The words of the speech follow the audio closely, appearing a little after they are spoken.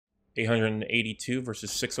882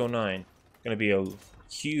 versus 609. Gonna be a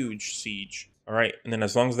huge siege. All right, and then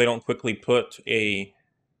as long as they don't quickly put a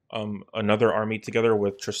another army together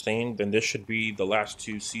with Trystane, then this should be the last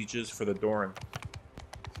two sieges for the Dorne.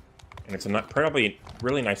 And it's a probably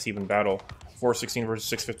really nice even battle. 416 versus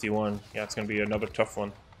 651. Yeah, it's gonna be another tough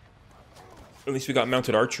one. At least we got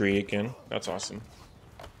mounted archery again. That's awesome.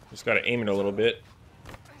 Just gotta aim it a little bit.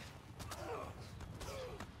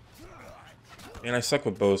 Man, I suck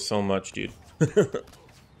with bows so much, dude.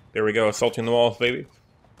 There we go, assaulting the walls, baby.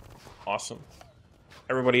 Awesome.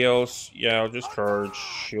 Everybody else, yeah, I'll just charge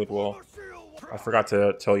shield wall. I forgot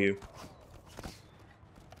to tell you.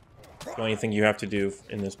 It's the only thing you have to do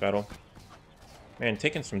in this battle. Man,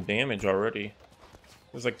 taking some damage already.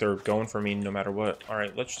 Feels like they're going for me no matter what.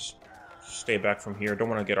 Alright, let's just stay back from here. Don't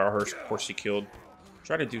want to get our horsey killed.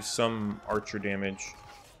 Try to do some archer damage.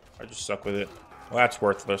 I just suck with it. Well, that's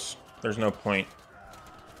worthless. There's no point.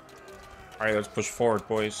 Alright, let's push forward,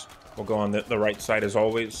 boys. We'll go on the right side as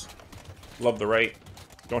always. Love the right.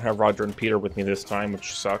 Don't have Roger and Peter with me this time,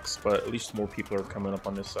 which sucks, but at least more people are coming up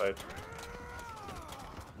on this side.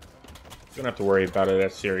 Don't have to worry about it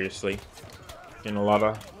that seriously. Seeing a lot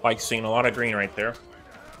of green right there.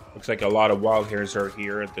 Looks like a lot of wild hairs are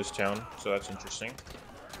here at this town, so that's interesting.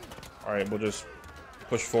 Alright, we'll just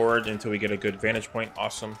push forward until we get a good vantage point.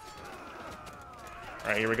 Awesome.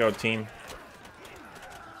 Alright, here we go, team.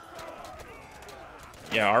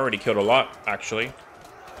 Yeah, I already killed a lot, actually.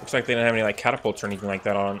 Looks like they didn't have any like catapults or anything like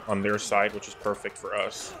that on their side, which is perfect for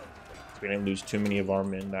us. We didn't lose too many of our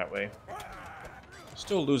men that way.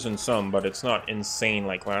 Still losing some, but it's not insane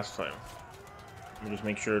like last time. Let me just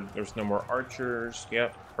make sure there's no more archers.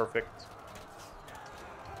 Yep, perfect.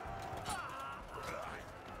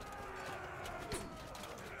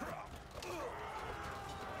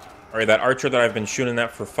 Alright, that archer that I've been shooting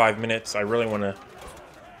at for 5 minutes, I really want to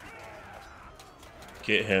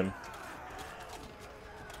get him.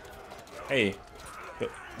 Hey,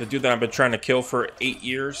 the dude that I've been trying to kill for 8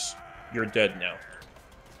 years, you're dead now.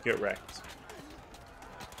 Get wrecked.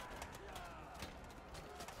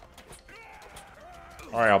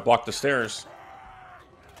 Alright, I'll block the stairs.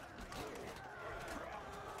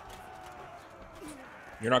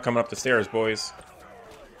 You're not coming up the stairs, boys.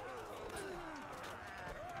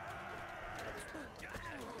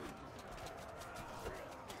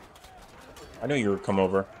 I knew you would come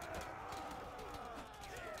over.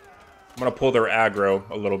 I'm gonna pull their aggro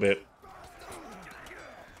a little bit.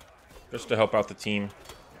 Just to help out the team.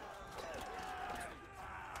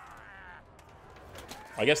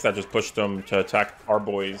 I guess that just pushed them to attack our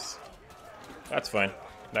boys. That's fine.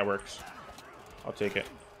 That works. I'll take it.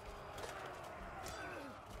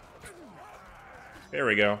 There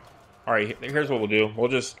we go. Alright, here's what we'll do.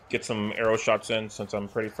 We'll just get some arrow shots in since I'm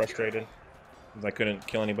pretty frustrated. Since I couldn't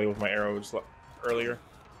kill anybody with my arrows earlier.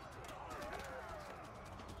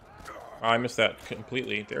 Oh, I missed that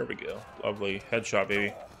completely. There we go. Lovely. Headshot,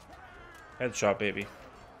 baby. Headshot, baby.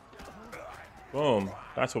 Boom.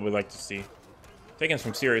 That's what we like to see. Taking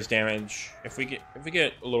some serious damage. If we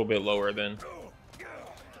get a little bit lower, then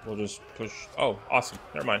we'll just push. Oh, awesome.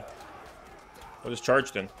 Never mind. We'll just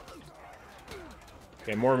charge then.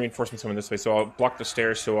 Okay, more reinforcements coming this way. So I'll block the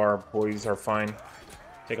stairs so our boys are fine.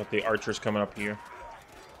 Take out the archers coming up here.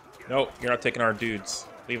 Nope, you're not taking our dudes.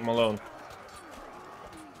 Leave them alone.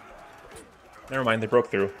 Never mind, they broke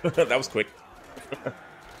through. That was quick.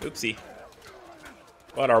 Oopsie.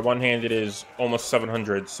 But our one-handed is almost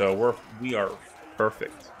 700, so we are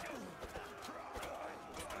perfect.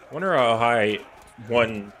 I wonder how high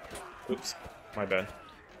one... Oops, my bad.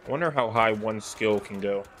 I wonder how high one skill can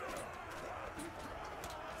go.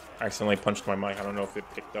 I accidentally punched my mic. I don't know if it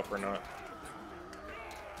picked up or not.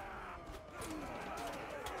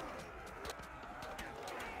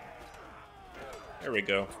 There we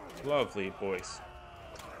go. Lovely, boys.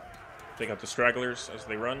 Take out the stragglers as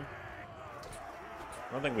they run.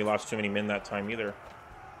 I don't think we lost too many men that time either.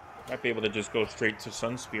 Might be able to just go straight to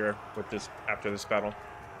Sunspear with this after this battle.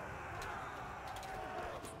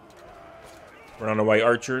 Run on away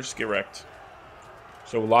archers, get wrecked.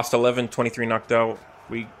 So we lost 11, 23 knocked out.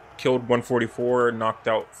 We killed 144, knocked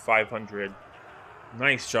out 500.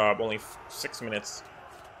 Nice job, only 6 minutes.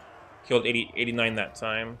 Killed 89 that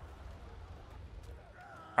time.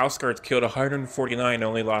 House guards killed 149,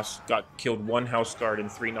 only got killed 1 house guard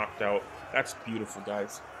and 3 knocked out. That's beautiful,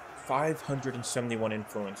 guys. 571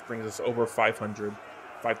 influence brings us over 500.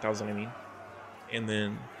 5,000, I mean. And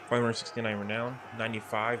then 569 renown,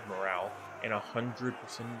 95 morale, and 100%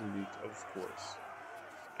 loot, of course.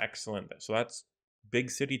 Excellent. So that's big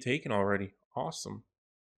city taken already. Awesome.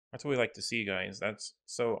 That's what we like to see, guys. That's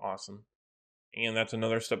so awesome. And that's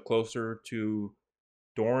another step closer to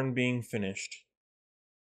Dorne being finished.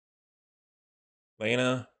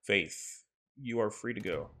 Lena, Faith, you are free to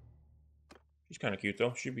go. She's kind of cute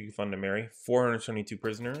though. She'd be fun to marry. 472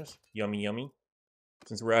 prisoners. Yummy, yummy.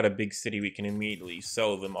 Since we're at a big city, we can immediately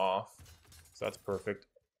sell them off. So that's perfect.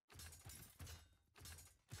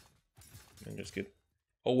 And just get...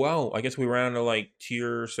 Oh wow, I guess we ran out of like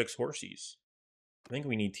tier 6 horses. I think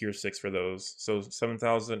we need tier 6 for those. So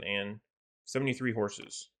 7,073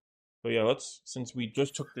 horses. So yeah, let's, since we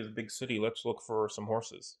just took this big city, let's look for some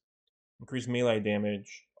horses. Increase melee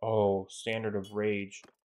damage. Oh, standard of rage.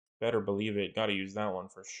 Better believe it. Gotta use that one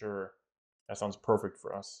for sure. That sounds perfect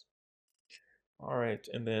for us. Alright,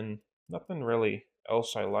 and then nothing really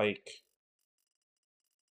else I like.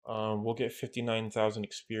 We'll get 59,000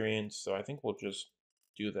 experience, so I think we'll just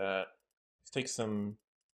do that. Let's take some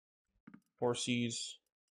horsies.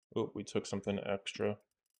 Oh, we took something extra.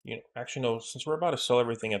 You know, actually, no, since we're about to sell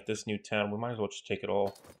everything at this new town, we might as well just take it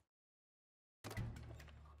all.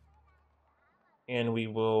 And we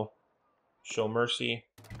will show mercy.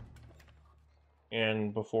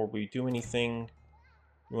 And before we do anything,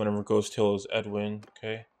 whenever Ghost Hill is Edwin,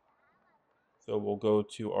 okay? So we'll go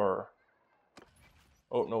to our...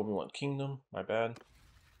 Oh, no, we want Kingdom. My bad.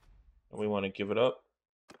 And we want to give it up.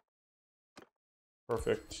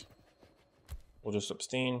 Perfect. We'll just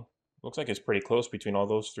abstain. Looks like it's pretty close between all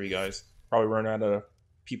those three guys. Probably run out of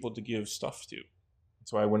people to give stuff to.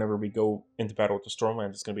 That's why whenever we go into battle with the Stormlands,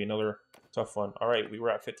 it's going to be another tough one. Alright, we were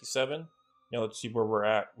at 57. Now let's see where we're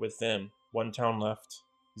at with them. 1 town left.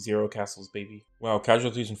 0 castles, baby. Wow,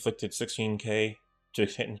 casualties inflicted 16k to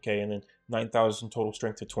 10k, and then 9,000 total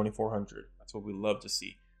strength to 2,400. That's what we love to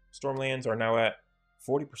see. Stormlands are now at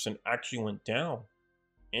 40%. Actually went down.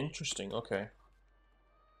 Interesting, okay.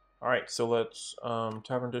 Alright, so let's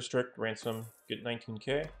Tavern District, ransom, get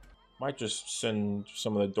 19k. Might just send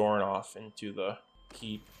some of the Dorne off into the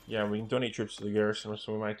keep. Yeah, we can donate troops to the garrison,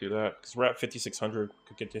 so we might do that. Because we're at 5,600,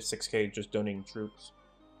 could get to 6k just donating troops.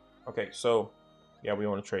 Okay, so, yeah, we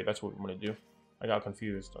want to trade. That's what we want to do. I got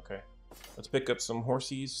confused, okay. Let's pick up some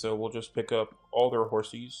horsies, so we'll just pick up all their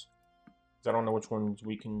horsies. Because I don't know which ones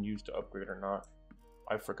we can use to upgrade or not.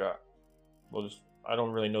 I forgot. We'll just... I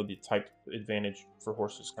don't really know the type advantage for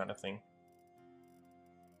horses kind of thing.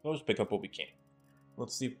 We'll just pick up what we can.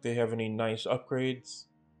 Let's see if they have any nice upgrades.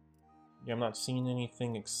 Yeah, I'm not seeing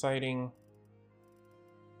anything exciting.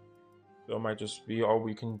 So it might just be all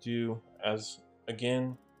we can do as,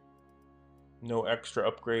 again, no extra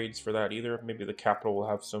upgrades for that either. Maybe the capital will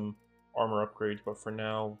have some armor upgrades, but for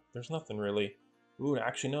now, there's nothing really. Ooh,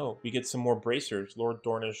 actually no, we get some more bracers. Lord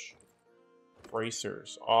Dornish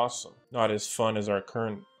bracers, awesome. Not as fun as our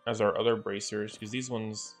other bracers, because these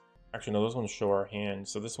ones, actually no, those ones show our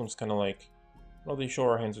hands. So this one's kind of like, well, they show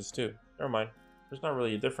our hands too. Never mind. There's not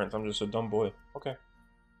really a difference. I'm just a dumb boy. Okay.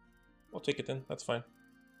 We'll take it then. That's fine.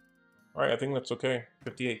 Alright, I think that's okay.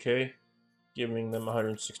 58k. Giving them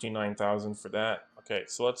 169,000 for that. Okay,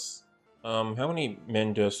 so let's... how many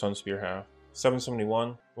men does Sunspear have?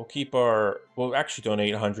 771. We'll keep our... We'll actually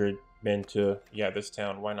donate 100 men to... Yeah, this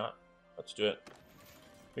town. Why not? Let's do it.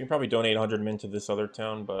 We can probably donate 100 men to this other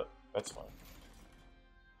town, but that's fine.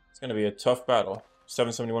 It's going to be a tough battle.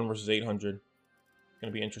 771 versus 800.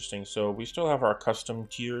 Going to be interesting. So we still have our custom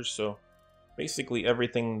tiers, so basically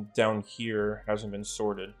everything down here hasn't been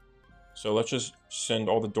sorted. So let's just send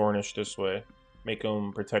all the Dornish this way, make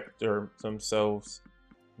them protect themselves.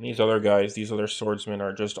 And these other guys, these other swordsmen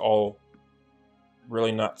are just all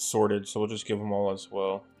really not sorted, so we'll just give them all as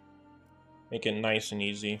well. Make it nice and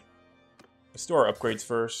easy. Let's do our upgrades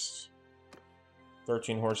first.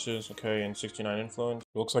 13 horses, okay, and 69 influence.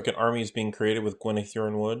 It looks like an army is being created with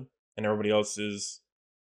Gwenetheurin Wood, and everybody else is...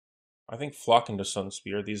 I think flocking to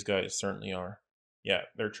Sunspear. These guys certainly are. Yeah,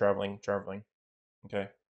 they're traveling. Okay.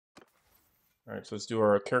 Alright, so let's do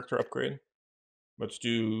our character upgrade. Let's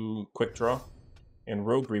do quick draw. And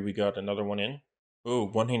roguery, we got another one in. Ooh,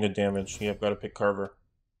 one-handed damage. Yeah, I've got to pick Carver.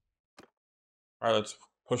 Alright, let's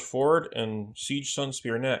push forward and siege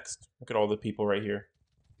Sunspear next. Look at all the people right here.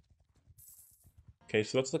 Okay,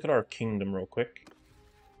 so let's look at our kingdom real quick.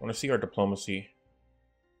 I want to see our diplomacy.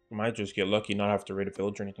 We might just get lucky, not have to raid a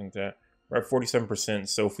village or anything like that. We're at 47%,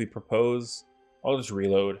 so if we propose... I'll just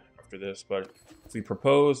reload after this, but if we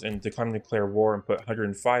propose and declare war and put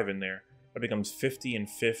 105 in there, that becomes 50 and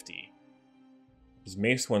 50. Because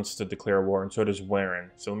Mace wants to declare war, and so does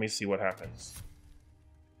Warren. So let me see what happens.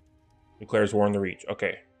 Declares war on the Reach.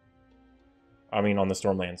 Okay. I mean on the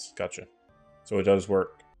Stormlands. Gotcha. So it does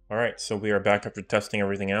work. Alright, so we are back after testing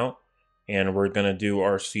everything out. And we're going to do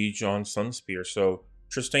our siege on Sunspear. So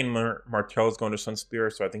Tristan Martell is going to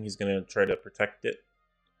Sunspear, so I think he's going to try to protect it.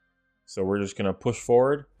 So we're just going to push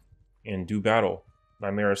forward and do battle.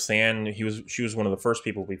 Nymeria Sand, she was one of the first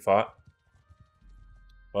people we fought.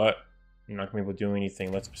 But I'm not going to be able to do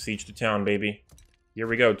anything. Let's besiege the town, baby. Here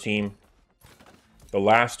we go, team. The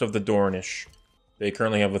last of the Dornish. They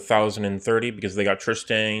currently have 1,030 because they got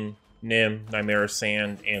Tristan, Nym, Nymeria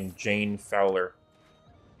Sand, and Jane Fowler.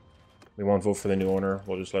 We won't vote for the new owner.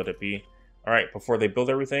 We'll just let it be. Alright, before they build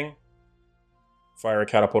everything, fire a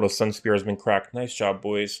catapult of Sunspear has been cracked. Nice job,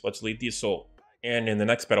 boys. Let's lead the assault. And in the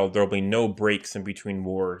next battle, there'll be no breaks in between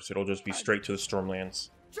wars. It'll just be straight to the Stormlands.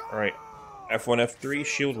 Alright, F1, F3,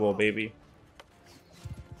 shield wall, baby.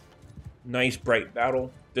 Nice, bright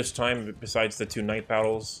battle. This time, besides the 2 night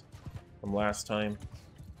battles from last time.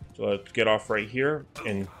 So let's get off right here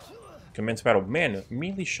and commence battle. Man,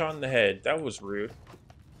 immediately shot in the head. That was rude.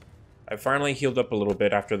 I finally healed up a little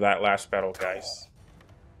bit after that last battle, guys.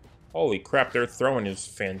 Holy crap, their throwing is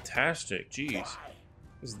fantastic. Jeez.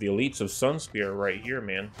 This is the elites of Sunspear right here,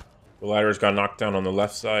 man. The ladders got knocked down on the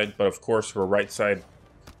left side, but of course we're right side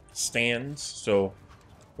stands. So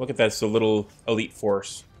look at that, it's a little elite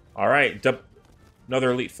force. Alright,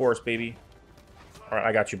 another elite force, baby. Alright,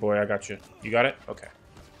 I got you, boy, I got you. You got it? Okay.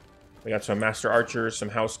 We got some Master Archers, some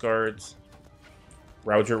House Guards.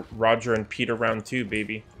 Roger and Peter round 2,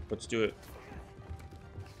 baby. Let's do it.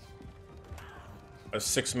 A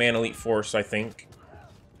 6-man elite force, I think.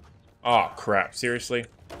 Oh crap, seriously?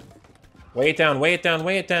 Weigh it down, weigh it down,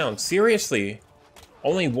 weigh it down. Seriously?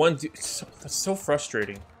 Only one dude. That's so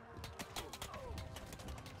frustrating.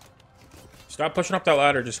 Stop pushing up that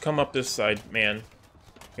ladder, just come up this side, man.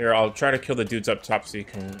 Here, I'll try to kill the dudes up top so you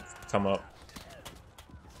can come up.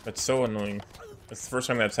 That's so annoying. That's the first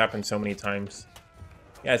time that's happened so many times.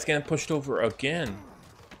 Yeah, it's getting pushed over again.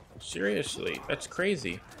 Seriously, that's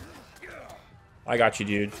crazy. I got you,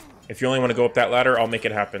 dude. If you only want to go up that ladder, I'll make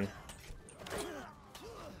it happen.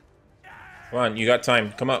 Come on, you got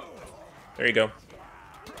time. Come up. There you go.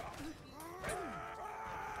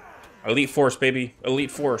 Elite Force, baby.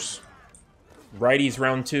 Elite Force. Righties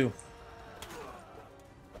round 2.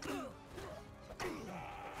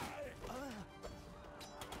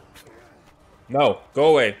 No, go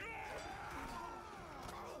away.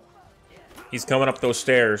 He's coming up those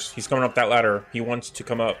stairs. He's coming up that ladder. He wants to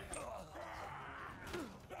come up.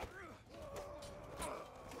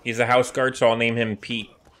 He's a house guard, so I'll name him Pete.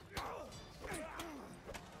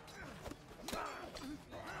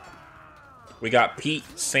 We got Pete,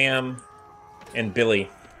 Sam, and Billy.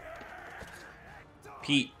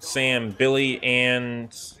 Pete, Sam, Billy,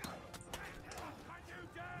 and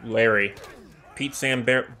Larry. Pete, Sam,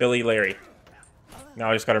 Billy, Larry.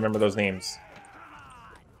 Now I just gotta remember those names.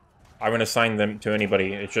 I wouldn't assign them to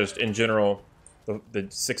anybody. It's just, in general, the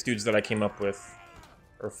 6 dudes that I came up with.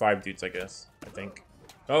 Or 5 dudes, I guess. I think.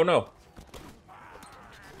 Oh, no.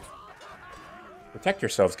 Protect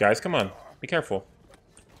yourselves, guys. Come on. Be careful.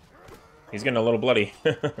 He's getting a little bloody.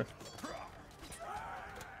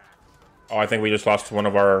 Oh, I think we just lost one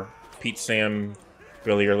of our Pete, Sam,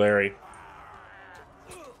 Billy, or Larry.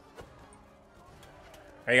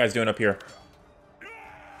 How you guys doing up here?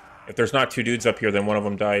 If there's not 2 dudes up here, then one of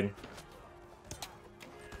them died.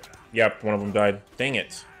 Yep, one of them died. Dang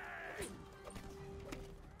it.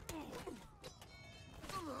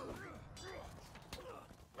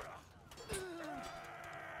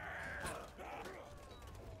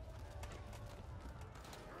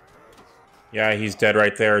 Yeah, he's dead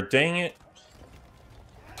right there. Dang it.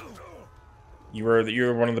 You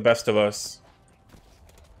were one of the best of us.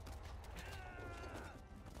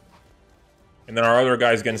 And then our other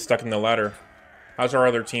guy's getting stuck in the ladder. How's our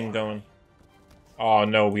other team going? Oh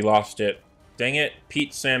no, we lost it. Dang it.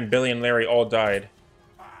 Pete, Sam, Billy, and Larry all died.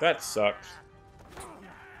 That sucks.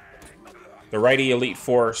 The Righty Elite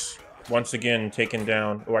Force, once again, taken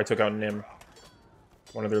down. Oh, I took out Nym.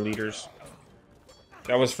 One of their leaders.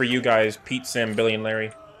 That was for you guys, Pete, Sam, Billy, and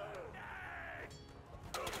Larry.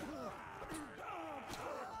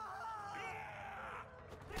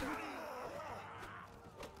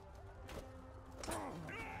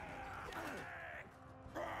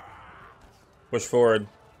 Push forward.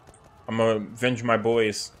 I'm gonna avenge my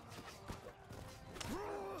boys.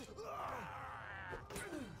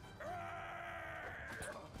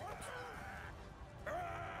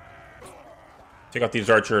 Take out these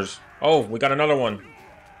archers. Oh, we got another one.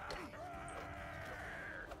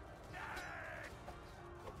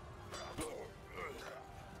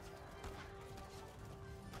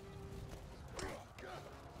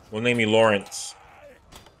 We'll name you Lawrence.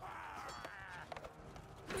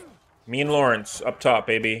 Me and Lawrence, up top,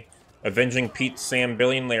 baby. Avenging Pete, Sam,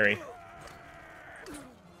 Billy, and Larry.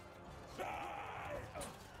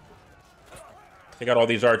 They got all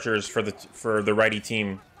these archers for the righty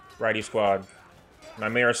team, righty squad.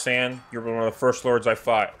 Nymeria Sand, you're one of the first lords I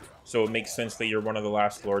fought, so it makes sense that you're one of the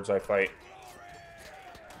last lords I fight.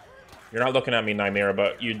 You're not looking at me, Nymeria,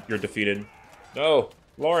 but you're defeated. No,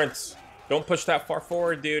 Lawrence, don't push that far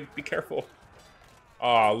forward, dude. Be careful.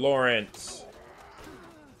 Ah, Lawrence.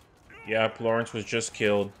 Yep, Lawrence was just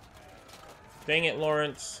killed. Dang it,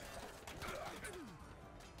 Lawrence.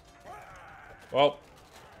 Well,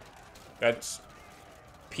 that's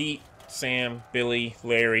Pete, Sam, Billy,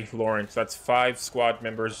 Larry, Lawrence. That's 5 squad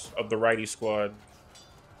members of the Righty Squad.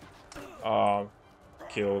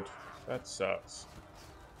 Killed. That sucks.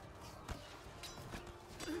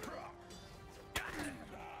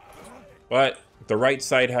 But the right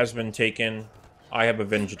side has been taken. I have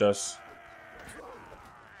avenged us.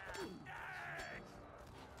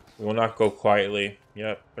 We'll not go quietly.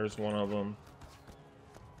 Yep, there's one of them.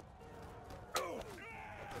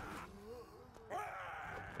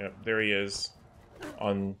 Yep, there he is.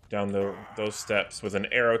 On down those steps with an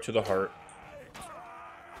arrow to the heart.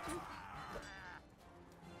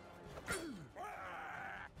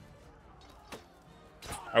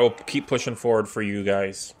 I will keep pushing forward for you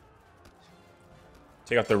guys.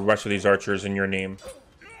 Take out the rest of these archers in your name.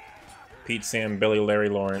 Pete, Sam, Billy, Larry,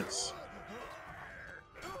 Lawrence.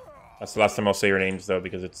 That's the last time I'll say your names, though,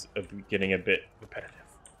 because it's getting a bit repetitive.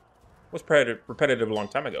 It was repetitive a long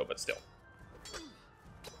time ago, but still.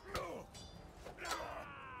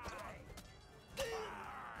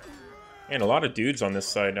 And a lot of dudes on this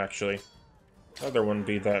side, actually. I thought there wouldn't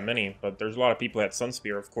be that many, but there's a lot of people at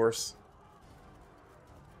Sunspear, of course.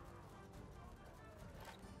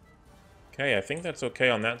 Okay, I think that's okay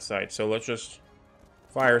on that side, so let's just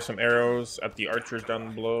fire some arrows at the archers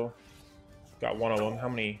down below. Got one of them. How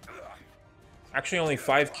many? Actually, only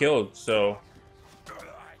 5 killed, so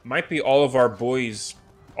might be all of our boys,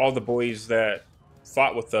 all the boys that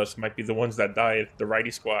fought with us might be the ones that died, the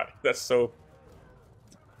Righty Squad. That's so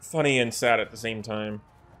funny and sad at the same time.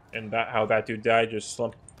 And that how that dude died, just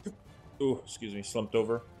slumped. Ooh, excuse me, slumped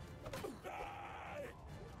over.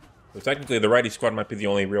 But technically, the Righty Squad might be the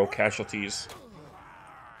only real casualties.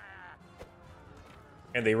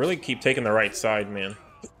 And they really keep taking the right side, man.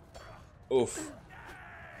 Oof.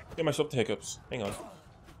 Get myself the hiccups. Hang on.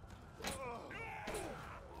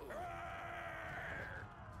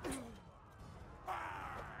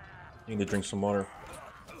 Need to drink some water.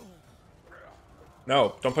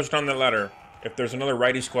 No, don't push down that ladder. If there's another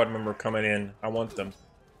Righty Squad member coming in, I want them.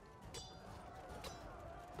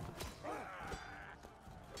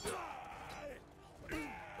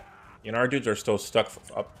 And our dudes are still stuck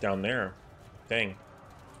up down there. Dang.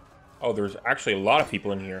 Oh, there's actually a lot of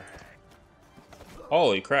people in here.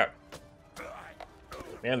 Holy crap.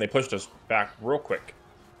 Man, they pushed us back real quick.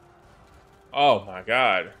 Oh my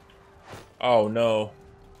god. Oh no.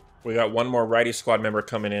 We got one more Righty Squad member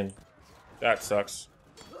coming in. That sucks.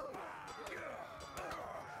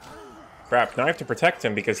 Crap, now I have to protect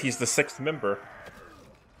him because he's the 6th member.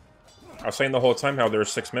 I was saying the whole time how there were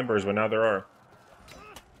 6 members, but now there are.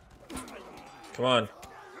 Come on.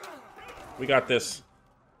 We got this.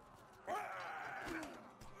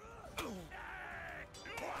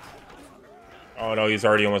 Oh no, he's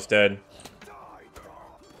already almost dead.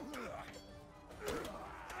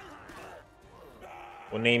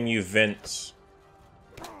 We'll name you Vince.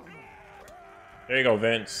 There you go,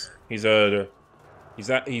 Vince. He's a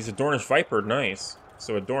Dornish Viper, nice.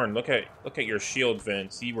 So a Dorne, look at your shield,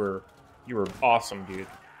 Vince. You were awesome, dude.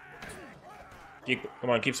 Come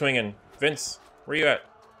on, keep swinging. Vince, where you at?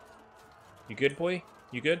 You good, boy?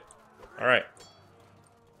 You good? Alright.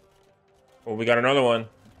 Well, we got another one.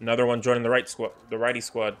 Another one joining the Righty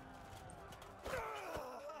Squad.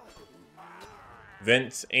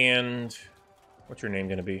 Vince and... what's your name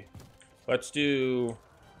gonna be? Let's do...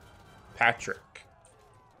 Patrick.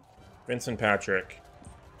 Vince and Patrick.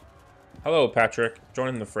 Hello, Patrick.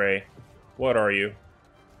 Joining the fray. What are you?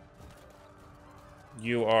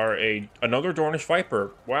 You are another Dornish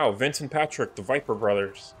Viper. Wow, Vince and Patrick, the Viper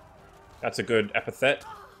brothers. That's a good epithet.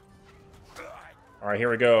 Alright, here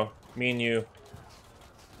we go. Me and you.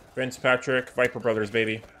 Vince, Patrick, Viper brothers,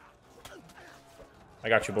 baby. I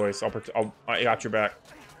got you, boys. I got your back.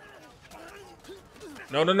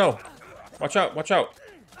 No, no, no. Watch out, watch out.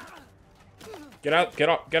 Get out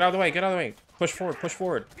of the way, get out of the way. Push forward, push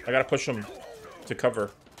forward. I gotta push them to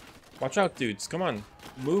cover. Watch out, dudes. Come on.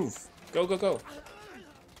 Move. Go, go, go.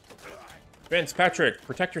 Vince, Patrick,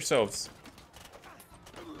 protect yourselves.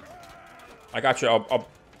 I got you.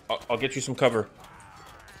 I'll get you some cover.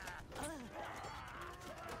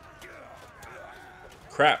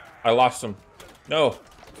 Crap, I lost him. No.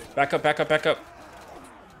 Back up, back up, back up.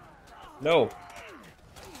 No.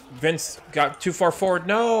 Vince got too far forward.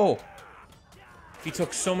 No! He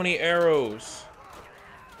took so many arrows.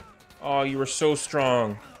 Oh, you were so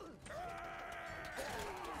strong.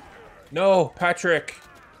 No, Patrick.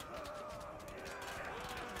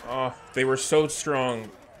 Oh, they were so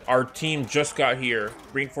strong. Our team just got here.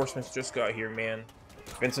 Reinforcements just got here, man.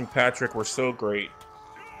 Vince and Patrick were so great.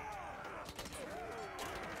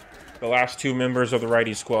 The last 2 members of the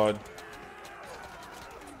Righty Squad.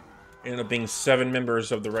 Ended up being 7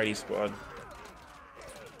 members of the Righty Squad.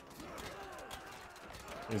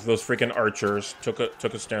 Because those freaking archers took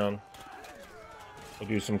us down. We'll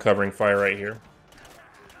do some covering fire right here.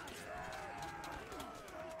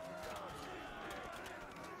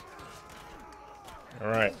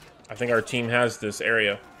 Alright. I think our team has this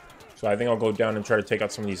area. So I think I'll go down and try to take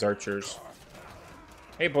out some of these archers.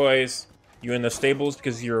 Hey boys. You in the stables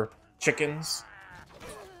because you're chickens?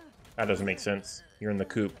 That doesn't make sense. You're in the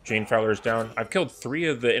coop. Jane Fowler's down. I've killed 3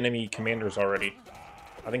 of the enemy commanders already.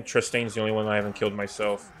 I think Tristane's the only one I haven't killed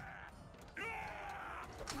myself.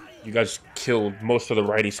 You guys killed most of the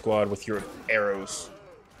Righty Squad with your arrows.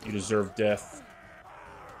 You deserve death.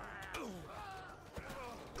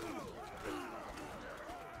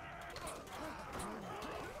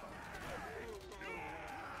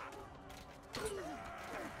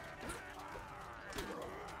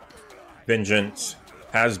 Vengeance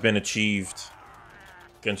has been achieved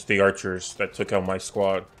against the archers that took out my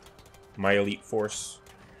squad. My elite force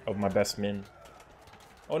of my best men.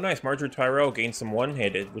 Oh nice, Marjorie Tyrell gained some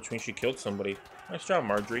one-handed, which means she killed somebody. Nice job,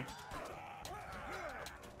 Marjorie.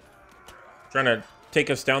 Trying to take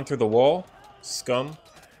us down through the wall? Scum.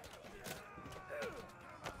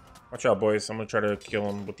 Watch out, boys. I'm gonna try to kill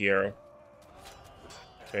them with the arrow.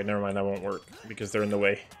 Okay, never mind, that won't work, because they're in the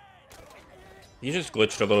way. You just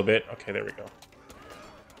glitched a little bit. Okay, there we go.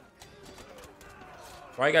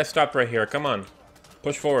 Why you guys stopped right here? Come on.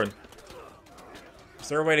 Push forward. Is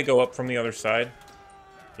there a way to go up from the other side?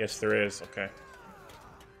 Yes, there is. Okay.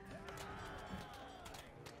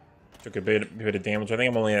 Took a bit of damage. I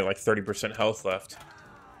think I'm only at like 30% health left.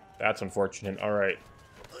 That's unfortunate. Alright.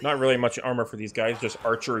 Not really much armor for these guys, just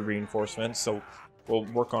archery reinforcements, so we'll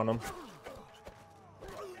work on them.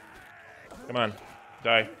 Come on.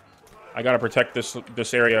 Die. I gotta protect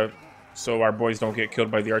this area so our boys don't get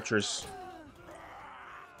killed by the archers.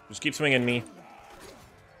 Just keep swinging me.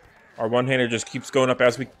 Our one-hander just keeps going up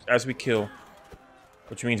as we kill,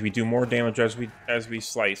 which means we do more damage as we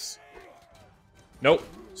slice. Nope,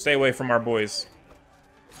 stay away from our boys.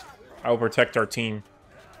 I will protect our team.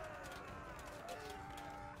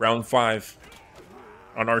 Round 5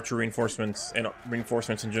 on archer reinforcements and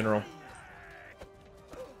reinforcements in general.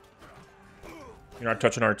 You're not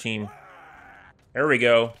touching our team. There we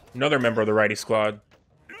go. Another member of the Righty Squad.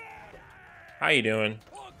 How you doing?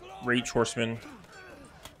 Reach Horseman.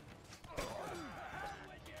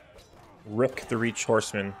 Rick the Reach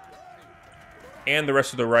Horseman. And the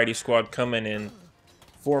rest of the Righty Squad coming in.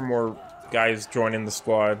 4 more guys joining the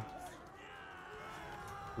squad.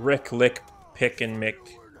 Rick, Lick, Pick, and Mick.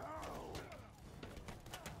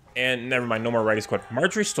 And never mind, no more Righty Squad.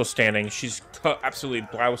 Marjorie's still standing. She's absolutely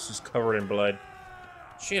blouse is covered in blood.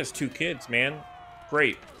 She has 2 kids, man.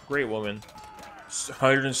 Great, great woman.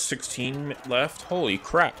 116 left. Holy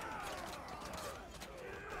crap.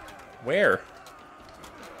 Where?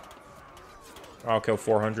 I'll kill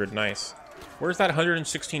 400. Nice. Where's that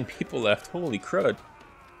 116 people left? Holy crud.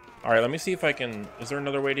 Alright, let me see if I can... Is there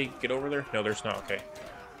another way to get over there? No, there's not. Okay.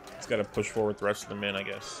 Just gotta push forward the rest of the men, I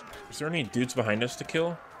guess. Is there any dudes behind us to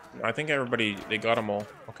kill? I think everybody... They got them all.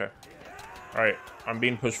 Okay. Alright. I'm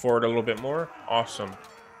being pushed forward a little bit more. Awesome.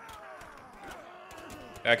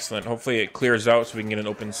 Excellent. Hopefully it clears out so we can get an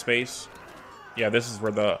open space. Yeah, this is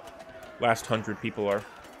where the last 100 people are.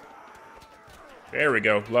 There we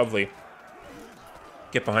go. Lovely.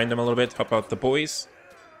 Get behind them a little bit. Help out the boys.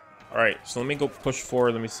 Alright, so let me go push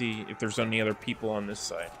forward. Let me see if there's any other people on this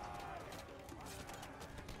side.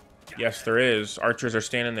 Yes, there is. Archers are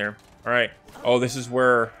standing there. Alright. Oh, this is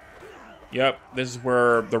where... Yep, this is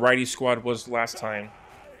where the Righty Squad was last time.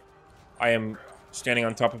 I am standing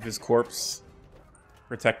on top of his corpse,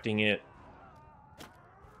 protecting it.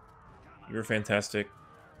 You're fantastic.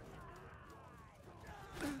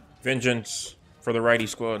 Vengeance for the Righty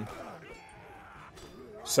Squad.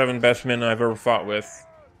 7 best men I've ever fought with.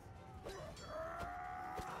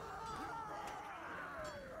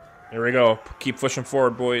 There we go. Keep pushing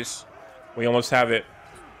forward, boys. We almost have it.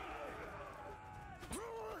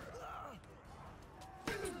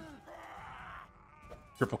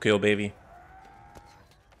 Triple kill, baby.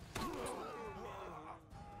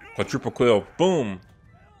 Quadruple kill. Boom.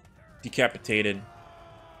 Decapitated.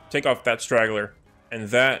 Take off that straggler. And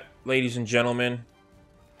that, ladies and gentlemen,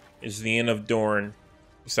 is the end of Dorne.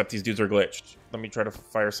 Except these dudes are glitched. Let me try to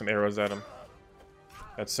fire some arrows at them.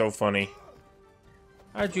 That's so funny.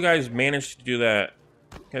 How did you guys manage to do that?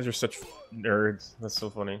 You guys are such nerds. That's so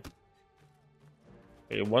funny.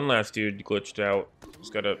 Okay, one last dude glitched out.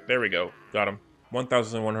 Just gotta... There we go. Got him.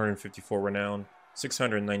 1,154 renown.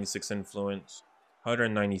 696 influence.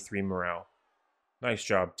 193 morale. Nice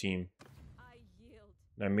job, team.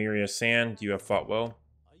 Nymeria Sand, you have fought well.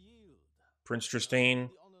 Prince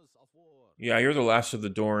Tristane. Yeah, you're the last of the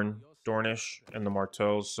Dornish and the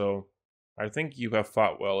Martells, so I think you have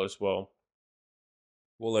fought well as well.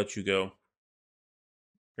 We'll let you go.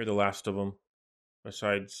 You're the last of them,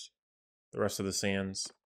 besides the rest of the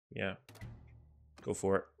Sands. Yeah, go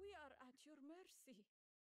for it.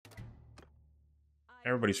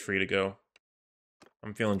 Everybody's free to go.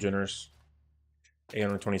 I'm feeling generous.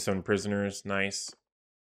 827 prisoners, nice.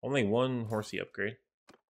 Only one horsey upgrade.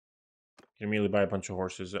 You can immediately buy a bunch of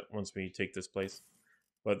horses once we take this place.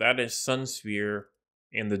 But that is Sunspear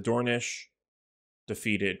and the Dornish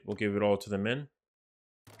defeated. We'll give it all to the men.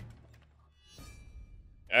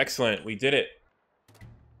 Excellent, we did it.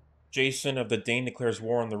 Jason of the Dane declares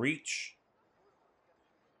war on the Reach.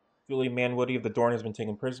 Julie Manwoody of the Dorne has been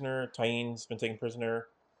taken prisoner. Tyane's been taken prisoner.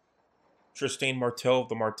 Tristane Martell of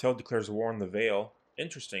the Martell declares war on the Vale.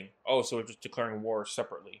 Interesting. Oh, so we're just declaring war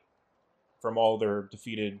separately from all their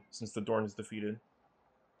defeated, since the Dorne is defeated.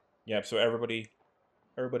 Yeah, so everybody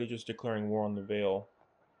just declaring war on the Vale.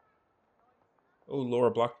 Oh, Laura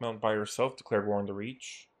Blackmount by herself declared war on the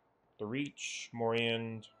Reach. The Reach,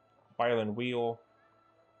 Moriand, Bylan Wheel,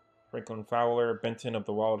 Franklin Fowler, Benton of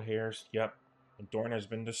the Wild Hares. Yep, the Dorne has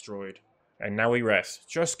been destroyed. And now we rest.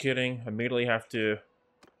 Just kidding. Immediately have to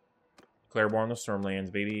declare war on the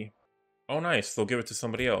Stormlands, baby. Oh, nice. They'll give it to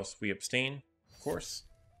somebody else. We abstain, of course.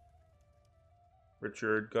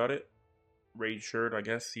 Richard got it. Richard, I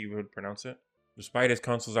guess you would pronounce it. Despite his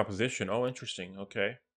consul's opposition. Oh, interesting. Okay.